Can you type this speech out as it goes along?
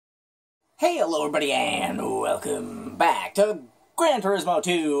Hey, hello everybody, and welcome back to Gran Turismo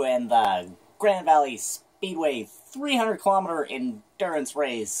 2 and the Grand Valley Speedway 300-kilometer endurance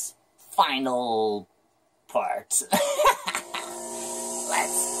race final part.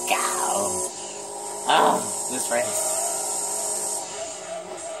 Let's go! Oh, this race.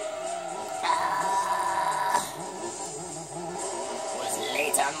 Was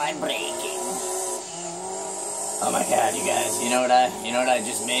late on my braking. Oh my god, you guys, you know what I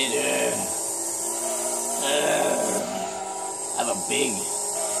just made? I have a big,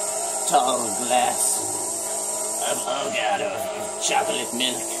 tall glass of, oh god, of chocolate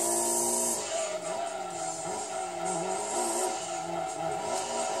milk.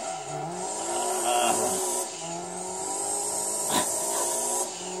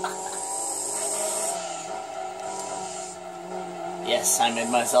 Yes, I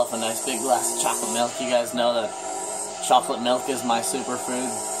made myself a nice big glass of chocolate milk. You guys know that chocolate milk is my superfood.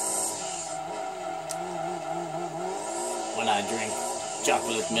 When I drink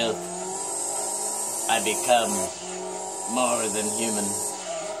chocolate milk, I become more than human.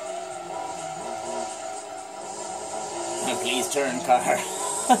 Please turn, car.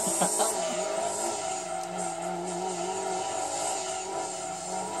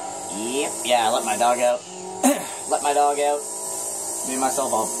 Yep, yeah, I let my dog out. Let my dog out. Made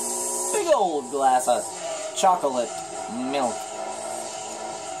myself a big old glass of chocolate milk.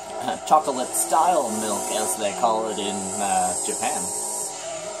 Chocolate style milk, as they call it in Japan.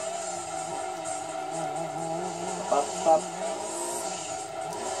 Up, up.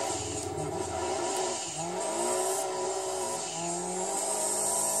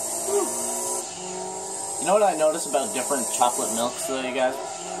 You know what I notice about different chocolate milks, though, you guys?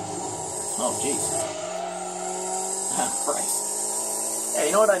 Oh, jeez. Christ. Yeah,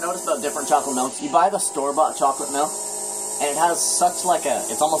 you know what I noticed about different chocolate milks? You buy the store-bought chocolate milk, and it has such like a,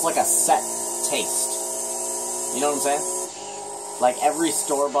 it's almost like a set taste. You know what I'm saying? Like every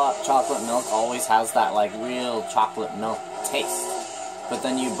store-bought chocolate milk always has that like real chocolate milk taste. But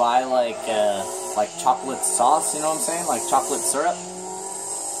then you buy like chocolate sauce, you know what I'm saying? Like chocolate syrup.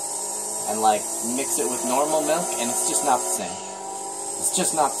 And like mix it with normal milk, and it's just not the same. It's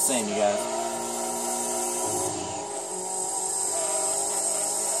just not the same, you guys.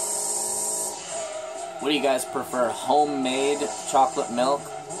 What do you guys prefer? Homemade chocolate milk,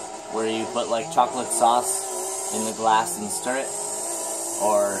 where you put like chocolate sauce in the glass and stir it,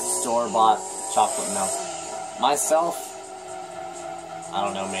 or store-bought chocolate milk? Myself, I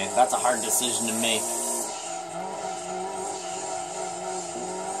don't know, man. That's a hard decision to make.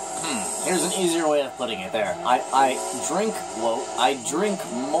 Here's an easier way of putting it there. I drink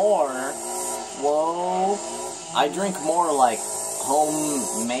more like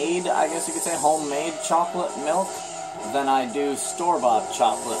homemade, I guess you could say, homemade chocolate milk than I do store-bought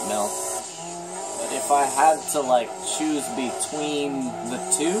chocolate milk. But if I had to, like, choose between the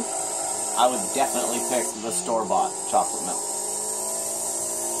two, I would definitely pick the store-bought chocolate milk.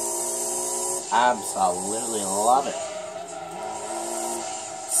 Absolutely love it.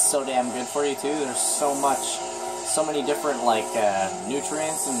 So damn good for you, too. There's so many different, like,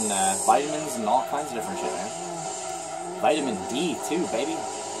 nutrients and vitamins and all kinds of different shit, man. Vitamin D, too, baby.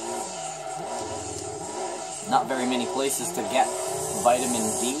 Not very many places to get vitamin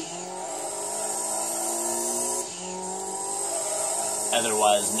D.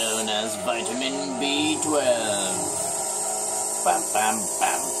 Otherwise known as vitamin B12. Bam, bam,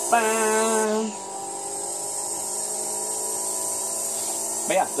 bam, bam.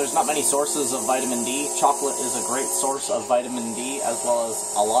 But yeah, there's not many sources of vitamin D. Chocolate is a great source of vitamin D, as well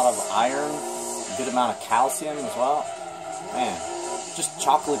as a lot of iron, a good amount of calcium as well. Man, just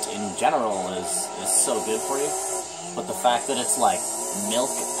chocolate in general is so good for you. But the fact that it's like milk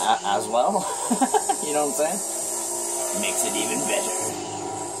as well, you know what I'm saying? Makes it even better.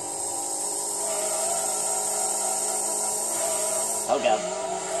 Oh god.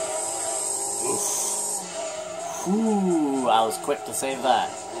 Oof. Whew, I was quick to save that.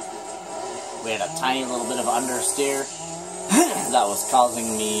 We had a tiny little bit of understeer that was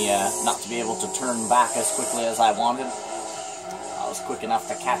causing me not to be able to turn back as quickly as I wanted. I was quick enough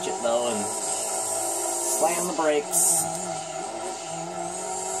to catch it though and slam the brakes.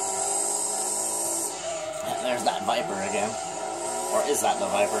 And there's that Viper again. Or is that the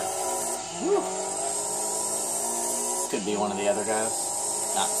Viper? Whew. Could be one of the other guys.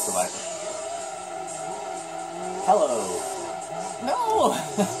 Nah, it's the Viper. Hello. No!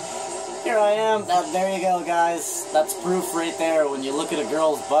 Here I am. There you go, guys. That's proof right there. When you look at a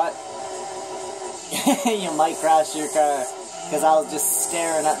girl's butt, you might crash your car. Because I was just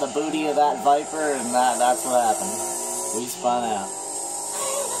staring at the booty of that Viper, and that's what happened. We spun out.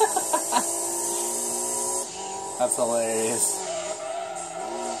 That's hilarious.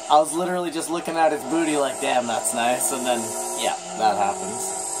 I was literally just looking at his booty like, damn, that's nice, and then, yeah, that happens.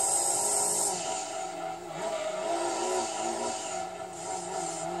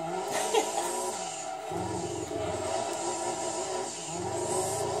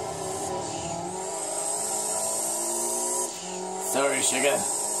 Sorry, sugar.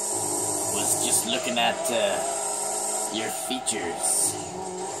 Was just looking at, your features.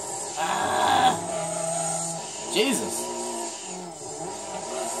 Jesus.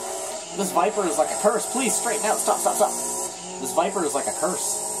 This Viper is like a curse. Please, straighten out. Stop, stop, stop. This Viper is like a curse.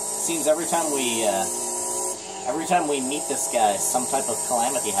 Seems every time we meet this guy, some type of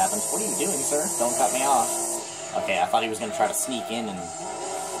calamity happens. What are you doing, sir? Don't cut me off. Okay, I thought he was going to try to sneak in and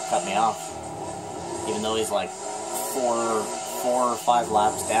cut me off. Even though he's like 4 or 5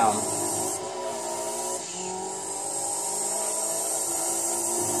 laps down.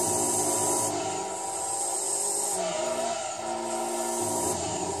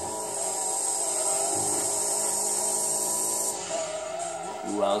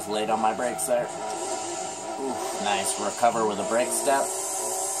 Ooh, I was late on my brakes there. Ooh, nice. Recover with a brake step.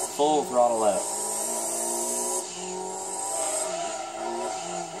 Full throttle out.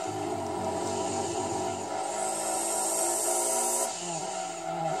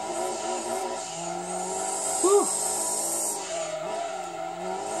 Whew.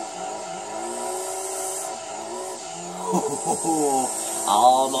 I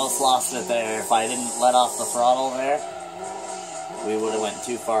almost lost it there. If I didn't let off the throttle there, we would have went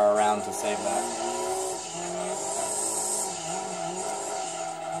too far around to save that.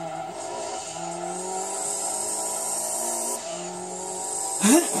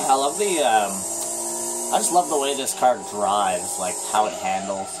 I love the, I just love the way this car drives, like how it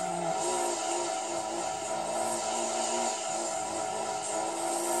handles.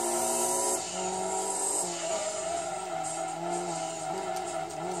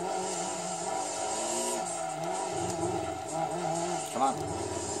 Come on.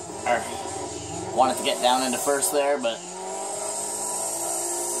 Wanted to get down into first there, but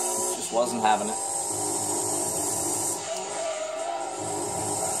just wasn't having it.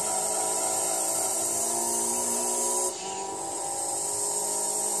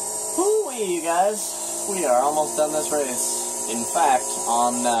 Hoo-wee, you guys. We are almost done this race. In fact,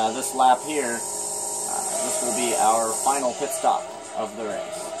 on this lap here, this will be our final pit stop of the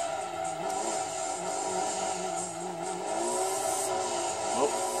race.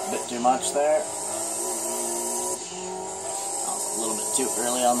 Bit too much there. I was a little bit too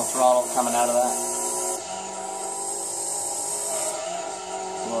early on the throttle coming out of that.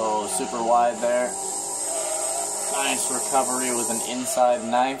 Whoa, super wide there. Nice recovery with an inside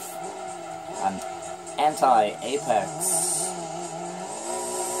knife. An anti-apex.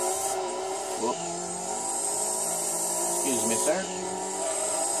 Whoop. Excuse me, sir.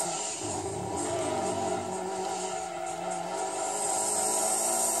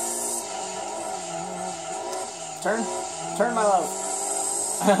 Turn, my love.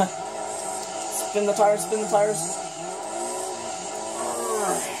 Spin the tires, spin the tires.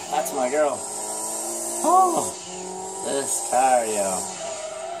 That's my girl. Oh, this car, yo.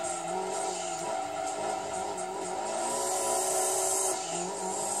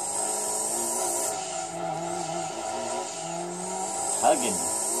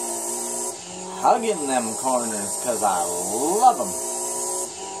 Hugging them corners, 'cause I love them.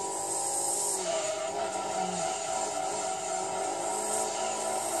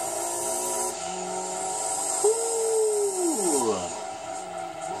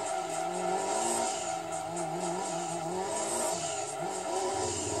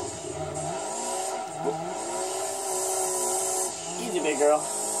 Easy, big girl.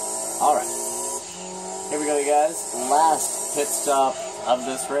 Alright. Here we go, you guys. Last pit stop of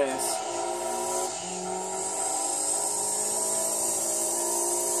this race.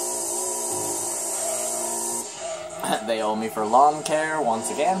 They owe me for lawn care once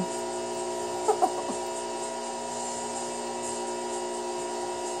again.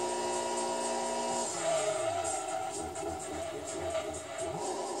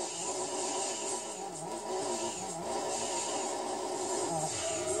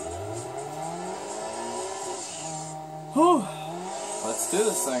 Whew. Let's do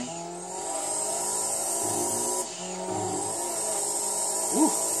this thing. Ooh,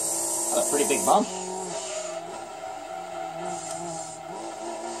 that's a pretty big bump.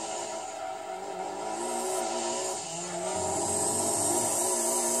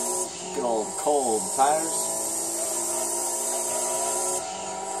 Good old cold tires.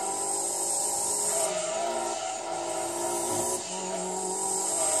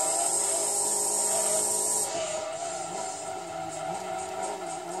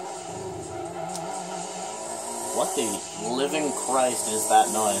 What the living Christ is that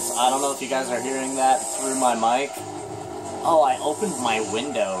noise? I don't know if you guys are hearing that through my mic. Oh, I opened my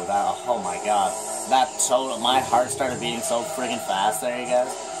window. Oh my god. My heart started beating so friggin' fast there, you guys.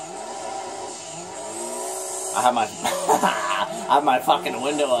 I have my, I have my fucking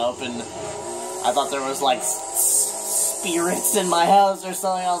window open. I thought there was, like, spirits in my house or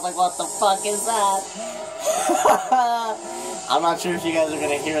something. I was like, what the fuck is that? I'm not sure if you guys are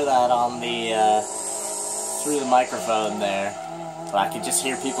gonna hear that on the, through the microphone there. But I could just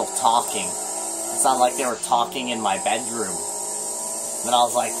hear people talking. It sounded like they were talking in my bedroom. Then I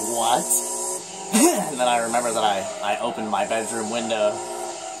was like, what? And then I remember that I opened my bedroom window,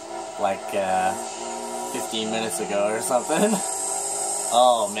 like, 15 minutes ago or something.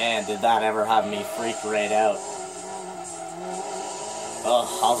 Oh man, did that ever have me freak right out. Oh,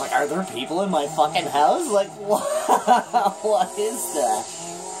 I was like, are there people in my fucking house? Like, what? What is that?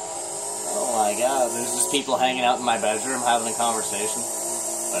 Oh my god, there's just people hanging out in my bedroom having a conversation.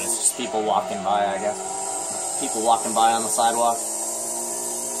 But it's just people walking by, I guess. People walking by on the sidewalk.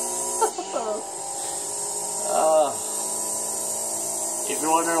 If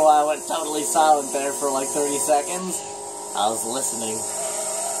you're wondering why I went totally silent there for like 30 seconds, I was listening.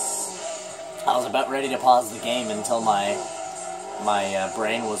 I was about ready to pause the game until my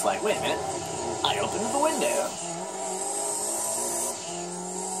brain was like, wait a minute, I opened the window.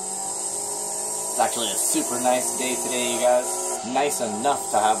 It's actually a super nice day today, you guys. Nice enough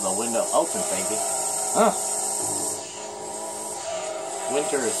to have the window open, baby. Huh.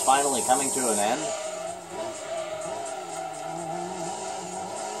 Winter is finally coming to an end.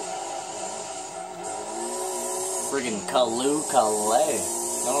 Friggin' Kaloo-Kalay.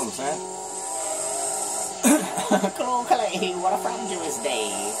 Know what I'm saying? Kaloo-Kalay, what a fabulous day.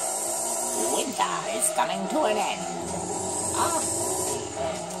 Winter is coming to an end. Ah.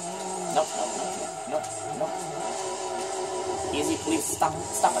 Nope. Easy, please, stop it.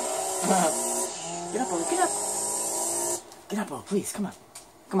 Get up, bro, get up. Get up, bro, please, come on.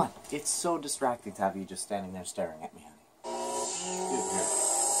 Come on. It's so distracting to have you just standing there staring at me, honey. Good girl.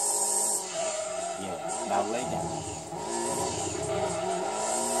 Yeah, now lay down.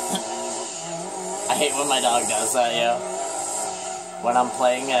 I hate when my dog does that, yo. When I'm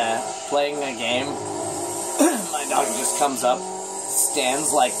playing a game, my dog just comes up,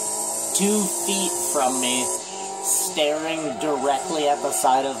 stands like 2 feet from me, staring directly at the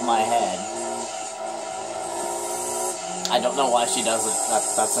side of my head. I don't know why she does it.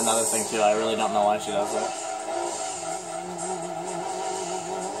 That's another thing too. I really don't know why she does it.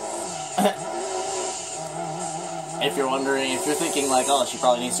 If you're wondering, if you're thinking like, oh, she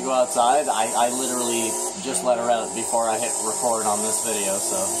probably needs to go outside, I literally just let her out before I hit record on this video,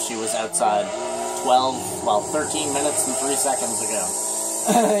 so she was outside 13 minutes and 3 seconds ago.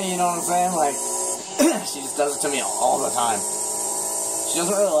 You know what I'm saying? Like, she just does it to me all the time. She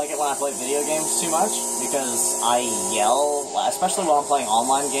doesn't really like it when I play video games too much, because I yell, especially while I'm playing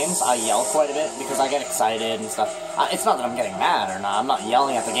online games, I yell quite a bit, because I get excited and stuff. It's not that I'm getting mad or not, I'm not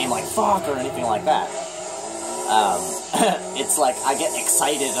yelling at the game like, fuck, or anything like that. It's like, I get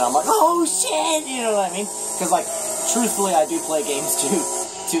excited and I'm like, oh shit, you know what I mean? Because, like, truthfully, I do play games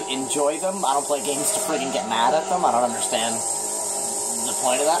to enjoy them. I don't play games to friggin' get mad at them. I don't understand the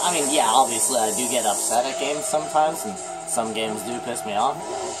point of that. I mean, yeah, obviously I do get upset at games sometimes, and some games do piss me off.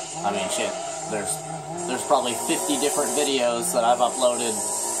 I mean, shit, there's probably 50 different videos that I've uploaded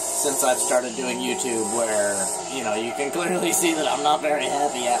since I've started doing YouTube where, you know, you can clearly see that I'm not very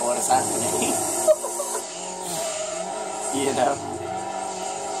happy at what is happening. You know?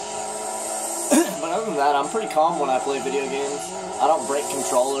 But other than that, I'm pretty calm when I play video games. I don't break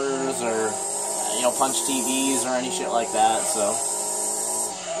controllers or, you know, punch TVs or any shit like that, so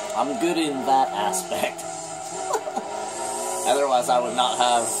I'm good in that aspect. Otherwise, I would not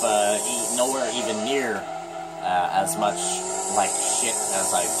have nowhere even near as much, like, shit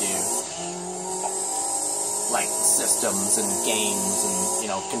as I do. Like, systems and games and, you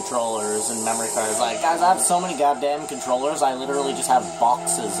know, controllers and memory cards. Like, guys, I have so many goddamn controllers, I literally just have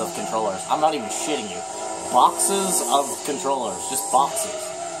boxes of controllers. I'm not even shitting you. Boxes of controllers. Just boxes.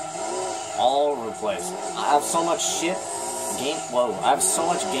 All over the place. I have so much shit. I have so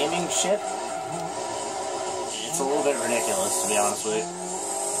much gaming shit. It's a little bit ridiculous, to be honest with you.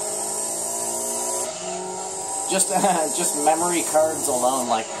 Just memory cards alone,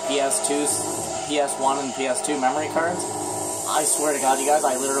 like PS2s. PS1 and PS2 memory cards. I swear to God, you guys,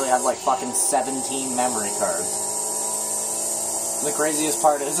 I literally have like fucking 17 memory cards. The craziest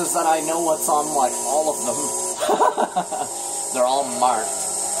part is that I know what's on like all of them. They're all marked.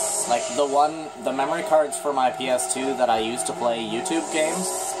 Like the memory cards for my PS2 that I use to play YouTube games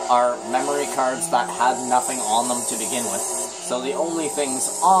are memory cards that had nothing on them to begin with. So the only things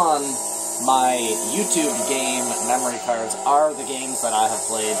on my YouTube game memory cards are the games that I have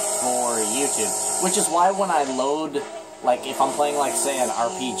played for YouTube. Which is why when I load, like, if I'm playing, like, say, an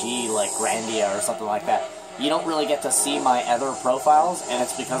RPG, like Grandia or something like that, you don't really get to see my other profiles, and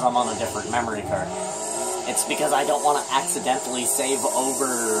it's because I'm on a different memory card. It's because I don't want to accidentally save over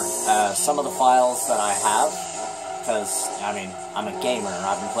some of the files that I have, because, I mean, I'm a gamer,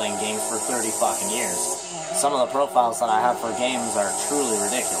 I've been playing games for 30 fucking years. Some of the profiles that I have for games are truly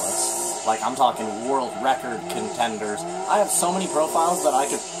ridiculous. Like, I'm talking world record contenders. I have so many profiles that I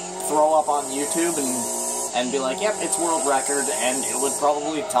could throw up on YouTube and be like, yep, it's world record, and it would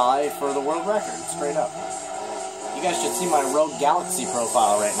probably tie for the world record, straight up. You guys should see my Rogue Galaxy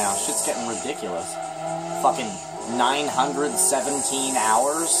profile right now. Shit's getting ridiculous. Fucking 917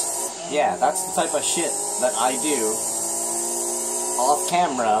 hours. Yeah, that's the type of shit that I do off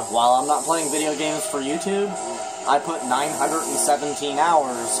camera while I'm not playing video games for YouTube. I put 917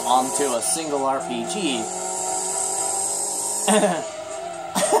 hours onto a single RPG.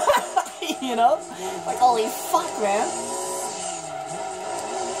 You know? Like, holy fuck, man.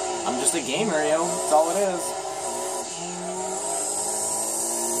 I'm just a gamer, yo. That's all it is.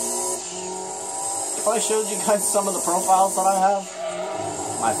 If I showed you guys some of the profiles that I have,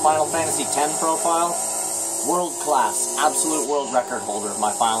 my Final Fantasy X profile, world class, absolute world record holder, my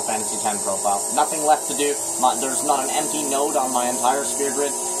Final Fantasy X profile. Nothing left to do. There's not an empty node on my entire sphere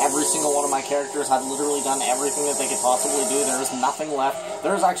grid. Every single one of my characters have literally done everything that they could possibly do. There is nothing left.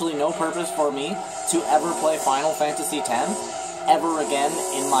 There is actually no purpose for me to ever play Final Fantasy X ever again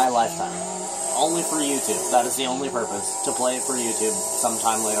in my lifetime. Only for YouTube. That is the only purpose, to play it for YouTube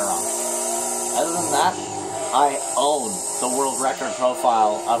sometime later on. Other than that, I own the world record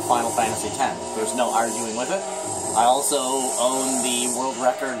profile of Final Fantasy X. There's no arguing with it. I also own the world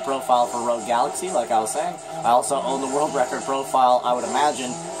record profile for Rogue Galaxy, like I was saying. I also own the world record profile, I would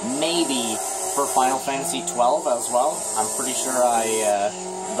imagine, maybe for Final Fantasy XII as well. I'm pretty sure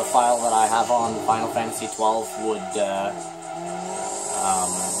the file that I have on Final Fantasy XII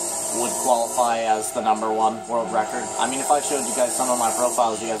would qualify as the #1 world record. I mean, if I showed you guys some of my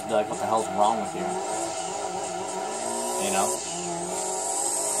profiles, you guys would be like, what the hell's wrong with you? You know?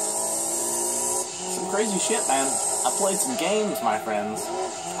 Some crazy shit, man. I played some games, my friends.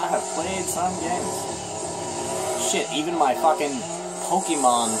 I have played some games. Shit, even my fucking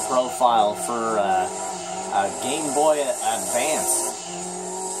Pokemon profile for Game Boy Advance.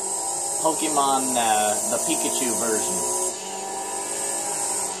 Pokemon, the Pikachu version.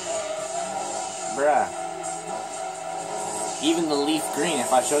 Bruh. Even the Leaf Green.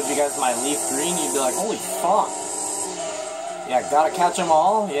 If I showed you guys my Leaf Green, you'd be like, holy fuck. Yeah, gotta catch them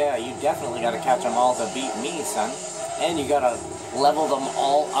all? Yeah, you definitely gotta catch them all to beat me, son. And you gotta level them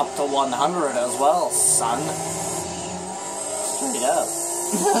all up to 100 as well, son. Straight up.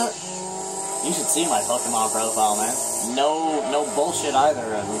 You should see my Pokemon profile, man. No bullshit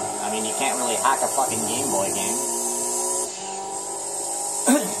either. I mean, you can't really hack a fucking Game Boy game.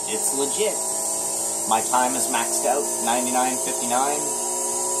 It's legit. My time is maxed out, 99.59.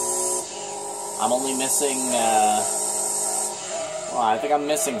 I'm only missing, well, I think I'm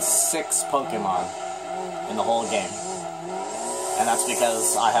missing 6 Pokemon in the whole game. And that's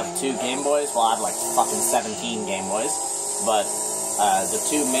because I have 2 Game Boys, well, I have like fucking 17 Game Boys, but the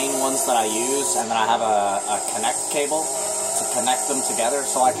 2 main ones that I use, and then I have a Connect cable to connect them together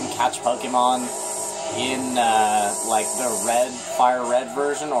so I can catch Pokemon in, like, the Fire Red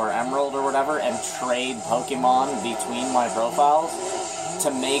version, or Emerald or whatever, and trade Pokemon between my profiles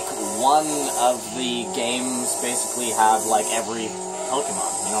to make one of the games basically have, like, every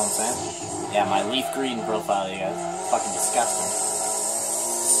Pokemon, you know what I'm saying? Yeah, my Leaf Green profile, you guys. Fucking disgusting.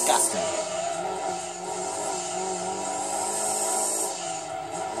 Disgusting.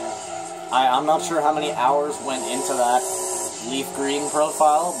 I'm not sure how many hours went into that Leaf Green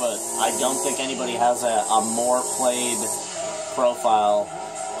profile, but I don't think anybody has a more played profile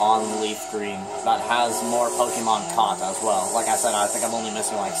on Leaf Green that has more Pokemon caught as well. Like I said, I think I'm only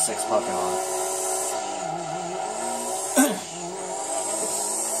missing like 6 Pokemon.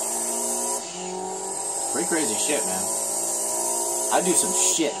 Pretty crazy shit, man. I do some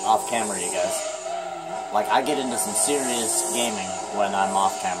shit off camera, you guys. Like, I get into some serious gaming when I'm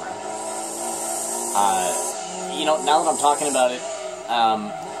off camera. You know, now that I'm talking about it,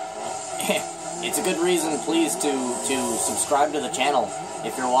 it's a good reason, please, to subscribe to the channel.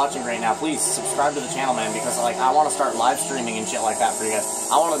 If you're watching right now, please subscribe to the channel, man, because, like, I want to start live streaming and shit like that for you guys.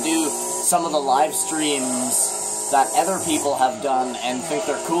 I want to do some of the live streams that other people have done and think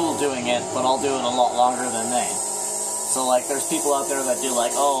they're cool doing it, but I'll do it a lot longer than they. So, like, there's people out there that do,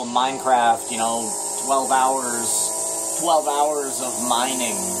 like, oh, Minecraft, you know, 12 hours of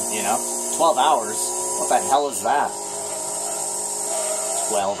mining, you know? 12 hours? What the hell is that?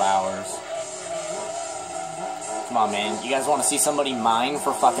 12 hours. Come on, man. You guys want to see somebody mine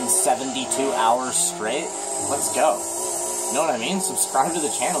for fucking 72 hours straight? Let's go. You know what I mean? Subscribe to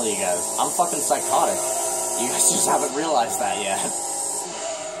the channel, you guys. I'm fucking psychotic. You guys just haven't realized that yet.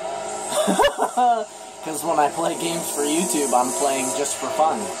 Because when I play games for YouTube, I'm playing just for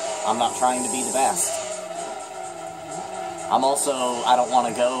fun. I'm not trying to be the best. I'm also, I don't want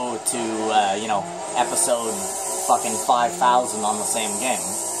to go to, you know, episode fucking 5,000 on the same game.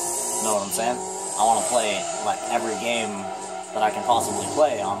 You know what I'm saying? I want to play, like, every game that I can possibly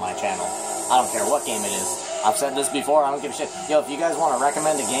play on my channel. I don't care what game it is. I've said this before, I don't give a shit. Yo, if you guys want to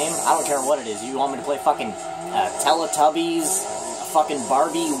recommend a game, I don't care what it is. You want me to play fucking Teletubbies, fucking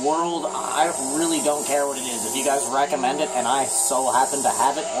Barbie World, I really don't care what it is. If you guys recommend it and I so happen to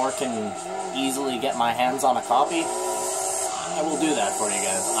have it or can easily get my hands on a copy, I will do that for you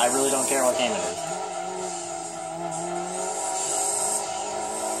guys. I really don't care what game it is.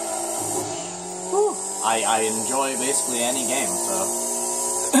 Whew. I enjoy basically any game, so...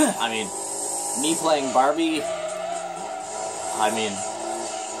 I mean, me playing Barbie... I mean...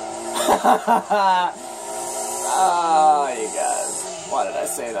 Oh, you guys. Why did I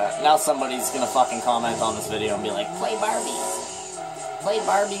say that? Now somebody's gonna fucking comment on this video and be like, play Barbie. Play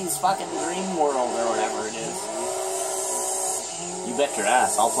Barbie's fucking Dream World or whatever it is. You bet your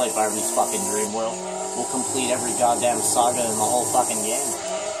ass, I'll play Barbie's fucking Dream World. We'll complete every goddamn saga in the whole fucking game.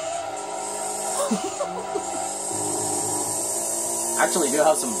 Actually, do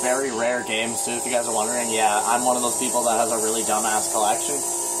have some very rare games too, if you guys are wondering. Yeah, I'm one of those people that has a really dumbass collection.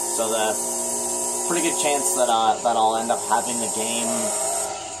 So the pretty good chance that that I'll end up having the game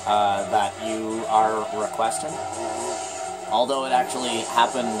that you are requesting. Although it actually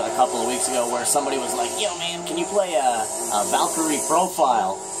happened a couple of weeks ago where somebody was like, yo man, can you play a Valkyrie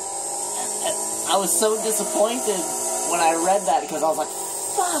Profile? And I was so disappointed when I read that because I was like,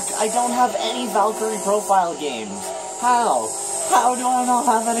 fuck, I don't have any Valkyrie Profile games. How? How do I not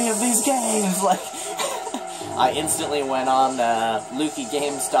have any of these games? Like, I instantly went on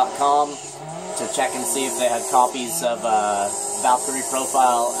LukeyGames.com to check and see if they had copies of Valkyrie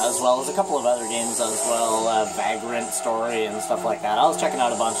Profile, as well as a couple of other games as well, Vagrant Story and stuff like that. I was checking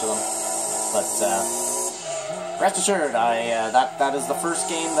out a bunch of them, but rest assured, that is the first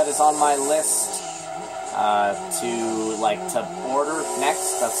game that is on my list to order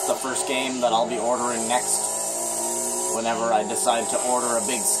next. That's the first game that I'll be ordering next whenever I decide to order a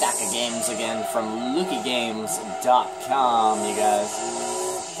big stack of games again from LukeyGames.com, you guys.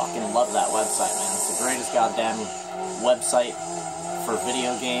 Fucking love that website, man. It's the greatest goddamn website for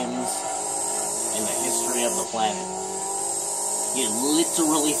video games in the history of the planet. You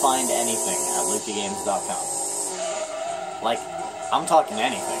literally find anything at LukeyGames.com. Like, I'm talking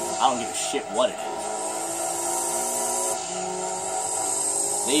anything. I don't give a shit what it is.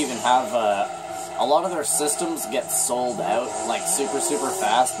 They even have, a lot of their systems get sold out, like, super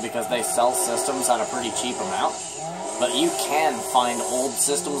fast because they sell systems at a pretty cheap amount. But you can find old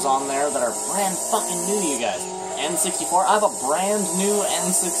systems on there that are brand fucking new, you guys. N64, I have a brand new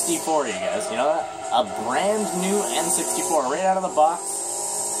N64, you guys. You know that? A brand new N64 right out of the box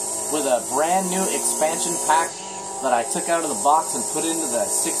with a brand new expansion pack that I took out of the box and put into the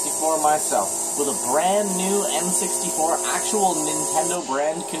 64 myself. With a brand new N64 actual Nintendo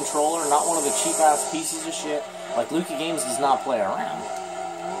brand controller, not one of the cheap-ass pieces of shit. Like, Lukey Games does not play around.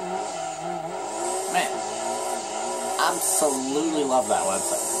 Man. Absolutely love that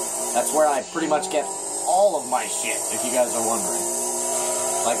website. That's where I pretty much get all of my shit, if you guys are wondering.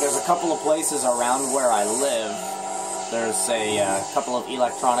 Like, there's a couple of places around where I live. There's a couple of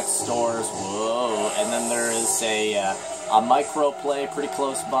electronics stores, whoa, and then there is a Microplay pretty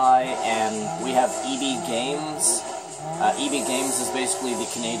close by, and we have EB Games. EB Games is basically the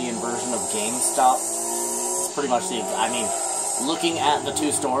Canadian version of GameStop. It's pretty much the, I mean, looking at the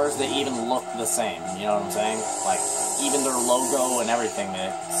two stores, they even look the same, you know what I'm saying? Like, even their logo and everything,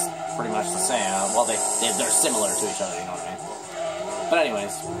 it's pretty much the same. Well, they're similar to each other, you know what I mean? But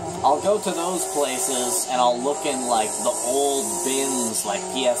anyways, I'll go to those places and I'll look in, like, the old bins, like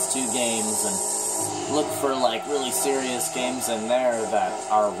PS2 games, and look for, like, really serious games in there that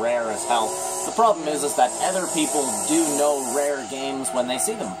are rare as hell. The problem is that other people do know rare games when they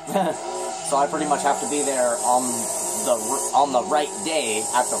see them. So I pretty much have to be there on the right day,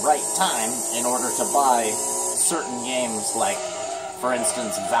 at the right time, in order to buy certain games, like, for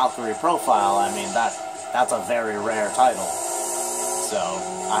instance, Valkyrie Profile. I mean, that's a very rare title. So,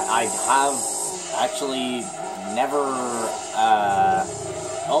 I have actually never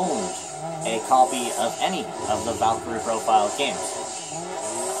owned a copy of any of the Valkyrie Profile games.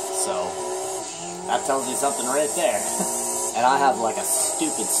 So, that tells you something right there. And I have like a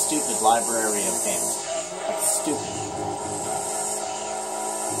stupid library of games. Like, stupid.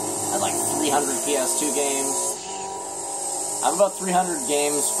 I have like 300 PS2 games. I have about 300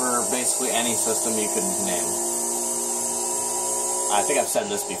 games for basically any system you could name. I think I've said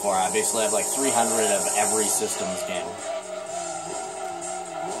this before, I basically have like 300 of every system's game.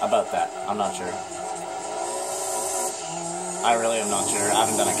 About that, I'm not sure. I really am not sure. I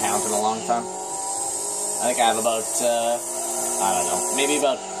haven't done a count in a long time. I think I have about, I don't know, maybe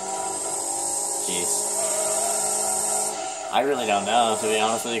about, jeez. I really don't know, to be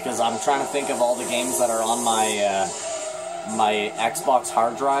honest with you, because I'm trying to think of all the games that are on my, my Xbox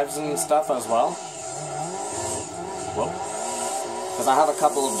hard drives and stuff as well. Whoa. Because I have a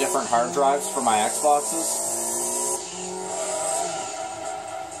couple of different hard drives for my Xboxes.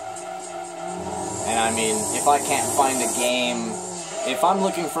 And I mean, if I can't find a game, if I'm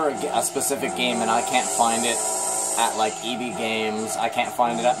looking for a specific game and I can't find it at like EB Games, I can't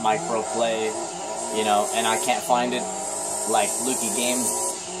find it at Microplay, you know, and I can't find it, like Lukey Games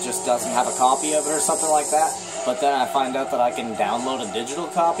just doesn't have a copy of it or something like that, but then I find out that I can download a digital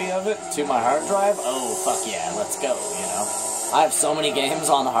copy of it to my hard drive, oh fuck yeah, let's go, you know. I have so many games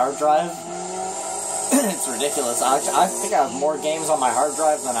on the hard drive. It's ridiculous. I think I have more games on my hard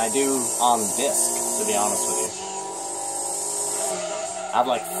drive than I do on disc, to be honest with you. I have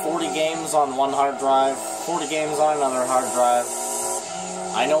like 40 games on one hard drive, 40 games on another hard drive.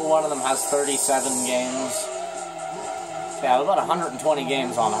 I know one of them has 37 games. Yeah, I have about 120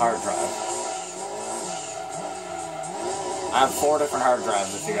 games on the hard drive. I have 4 different hard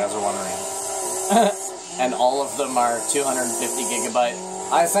drives, if you guys are wondering. And all of them are 250 gigabyte.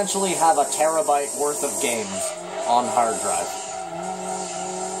 I essentially have a terabyte worth of games on hard drive.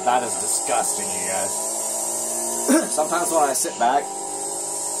 That is disgusting, you guys. Sometimes when I sit back,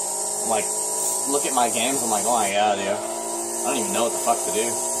 like, look at my games, I'm like, oh my god, dude. I don't even know what the fuck to do.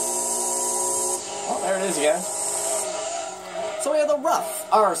 Well, there it is, you guys. So we have the Rough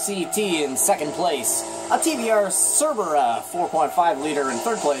RCT in second place, a TVR Cerbera 4.5 liter in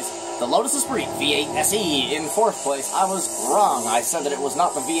third place, the Lotus Esprit V8 SE in fourth place. I was wrong. I said that it was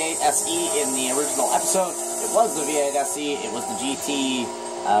not the V8 SE in the original episode. It was the V8 SE. It was the GT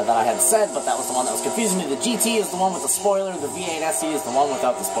that I had said, but that was the one that was confusing me. The GT is the one with the spoiler. The V8 SE is the one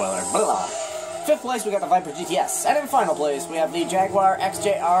without the spoiler. Blah. Fifth place, we got the Viper GTS. And in final place, we have the Jaguar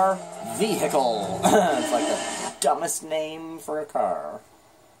XJR vehicle. It's like the dumbest name for a car.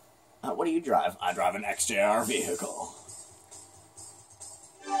 What do you drive? I drive an XJR vehicle.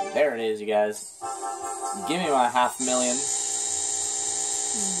 There it is, you guys. Give me my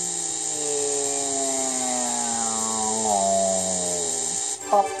 $500,000.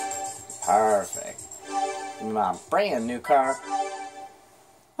 Pop. Perfect. Give me my brand new car.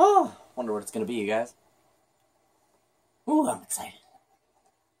 Oh, wonder what it's gonna be, you guys. Ooh, I'm excited.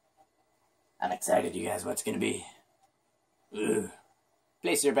 I'm excited, you guys. What's gonna be? Ooh.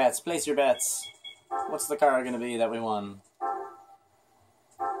 Place your bets. Place your bets. What's the car gonna be that we won?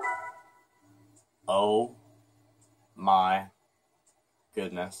 Oh my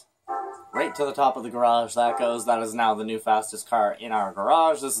goodness. Right to the top of the garage that goes. That is now the new fastest car in our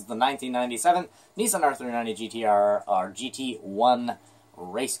garage. This is the 1997 Nissan R390 GTR, or GT1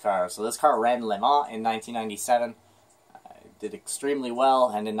 race car. So this car ran Le Mans in 1997. Did extremely well,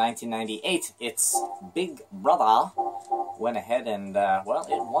 and in 1998, its big brother went ahead and, well,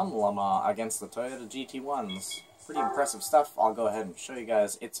 it won Le Mans against the Toyota GT1s. Pretty impressive stuff. I'll go ahead and show you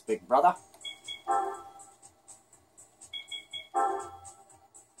guys its big brother.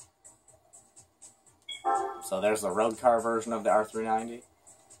 So there's the road car version of the R390.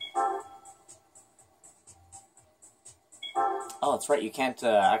 Oh, that's right, you can't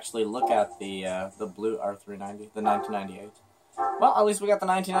actually look at the blue R390, the 1998. Well, at least we got the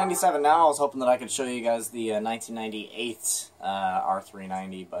 1997 now. I was hoping that I could show you guys the 1998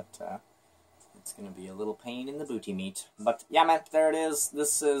 R390, but it's going to be a little pain in the booty meat. But, yeah, man, there it is.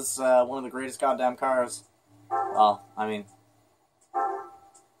 This is one of the greatest goddamn cars. Well, I mean,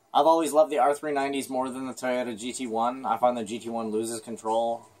 I've always loved the R390s more than the Toyota GT1. I find the GT1 loses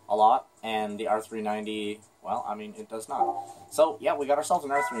control a lot, and the R390, well, I mean, it does not. So, yeah, we got ourselves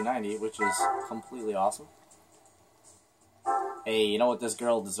an R390, which is completely awesome. Hey, you know what this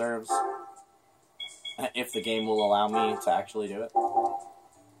girl deserves? If the game will allow me to actually do it.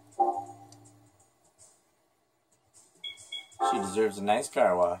 She deserves a nice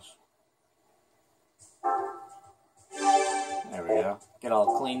car wash. There we go. Get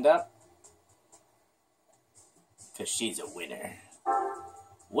all cleaned up. because she's a winner.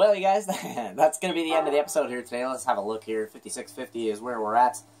 Well, you guys, that's going to be the end of the episode here today. Let's have a look here. 5650 is where we're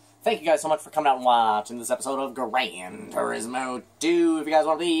at. Thank you guys so much for coming out and watching this episode of Gran Turismo 2. If you guys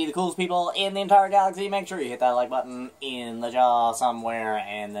want to be the coolest people in the entire galaxy, make sure you hit that like button in the jaw somewhere,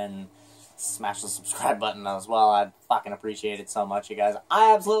 and then smash the subscribe button as well. I'd fucking appreciate it so much, you guys.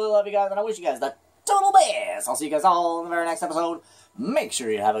 I absolutely love you guys, and I wish you guys the total best. I'll see you guys all in the very next episode. Make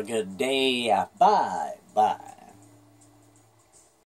sure you have a good day. Bye. Bye.